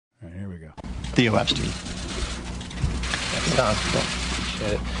go. Theo Epstein.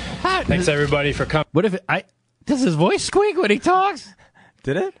 Thanks, everybody, for coming. What if does his voice squeak when he talks?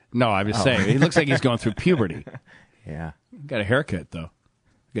 Did it? No, I'm just saying. He looks like he's going through puberty. Yeah. Got a haircut though.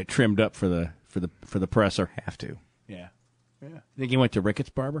 Got trimmed up for the presser. Have to. Yeah. Think he went to Ricketts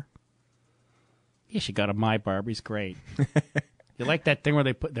Barber? Yeah, she got a My Barber. He's great. You like that thing where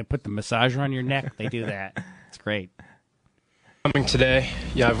they put the massager on your neck? They do that. It's great. Coming today.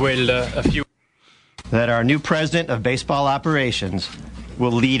 Yeah, I've waited a few. That our new president of baseball operations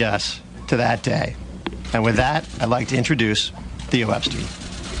will lead us to that day. And with that, I'd like to introduce Theo Epstein.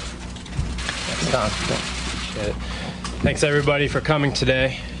 Thanks, everybody, for coming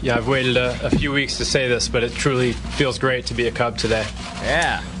today. Yeah, I've waited a few weeks to say this, but it truly feels great to be a Cub today.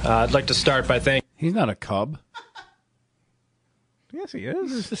 Yeah. I'd like to start by thanking... He's not a Cub. Yes, he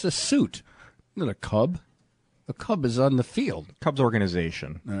is. It's just a suit. Not a Cub. A Cub is on the field. Cubs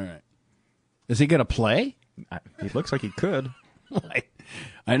organization. All right. Is he going to play? He looks like he could.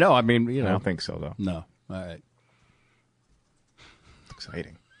 I know. I mean, you know. I don't think so, though. No. All right.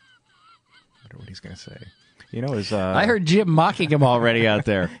 Exciting. I wonder what he's going to say. You know, I heard Jim mocking him already out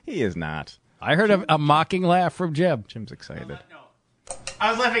there. He is not. I heard a mocking laugh from Jim. Jim's excited.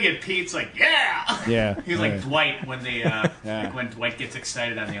 I was laughing at Pete's like, yeah! Yeah. He's like Dwight when they like when Dwight gets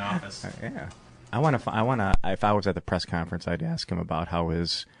excited on The Office. Yeah. I want to. If I was at the press conference, I'd ask him about how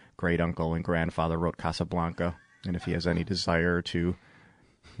his great uncle and grandfather wrote Casablanca, and if he has any desire to,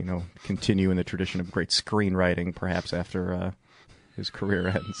 continue in the tradition of great screenwriting, perhaps after his career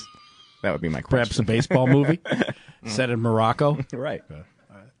ends. That would be my question. Perhaps a baseball movie set in Morocco. Right.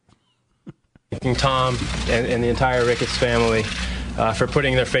 Thanking Tom and the entire Ricketts family for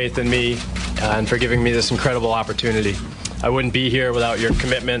putting their faith in me and for giving me this incredible opportunity. I wouldn't be here without your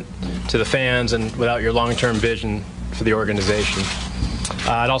commitment to the fans and without your long-term vision for the organization.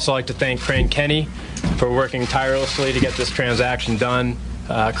 I'd also like to thank Crane Kenny for working tirelessly to get this transaction done.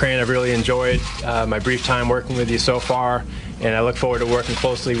 Crane, I've really enjoyed my brief time working with you so far, and I look forward to working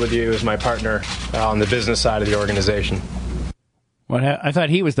closely with you as my partner on the business side of the organization. I thought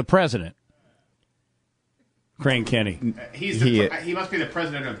he was the president. Crane Kenny. He must be the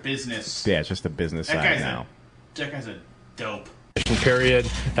president of business. Yeah, it's just the business side now. That guy's a dope. Period.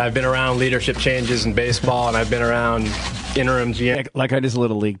 I've been around leadership changes in baseball, and I've been around interim GM. Like on his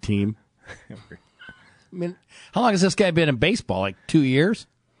little league team. I mean, how long has this guy been in baseball? Like 2 years?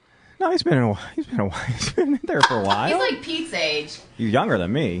 No, he's been in a while. He's been there for a while. He's like Pete's age. He's younger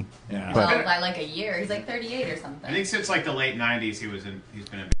than me. Yeah. Well, by like a year. He's like 38 or something. I think since like the late '90s, he's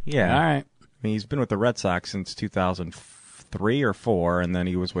been in. Yeah. All right. I mean, he's been with the Red Sox since 2003 or 4, and then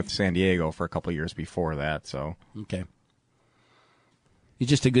he was with San Diego for a couple of years before that. So okay. He's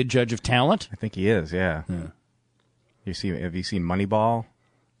just a good judge of talent? I think he is, yeah. Have you seen Moneyball?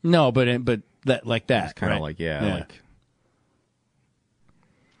 No, but that like that. It's kind of right? like, like.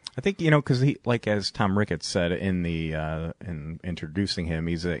 I think, because he, like as Tom Ricketts said in the in introducing him,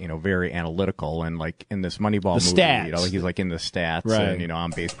 he's very analytical, and like in this Moneyball movie, stats. He's like in the stats right. and on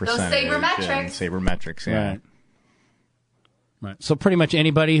base percentage, sabermetrics, yeah. Right. So pretty much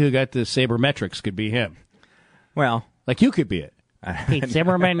anybody who got the sabermetrics could be him. Well, like you could be it. Pete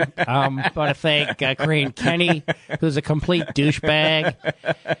Zimmerman, want to thank Crane Kenny, who's a complete douchebag.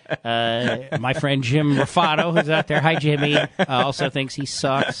 My friend Jim Raffato, who's out there. Hi, Jimmy. Also thinks he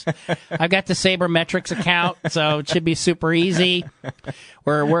sucks. I've got the Sabermetrics account, so it should be super easy.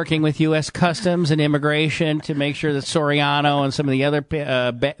 We're working with U.S. Customs and Immigration to make sure that Soriano and some of the other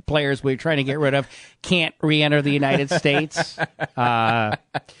players we're trying to get rid of can't re-enter the United States.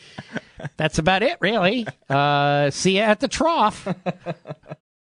 That's about it, really. See you at the trough.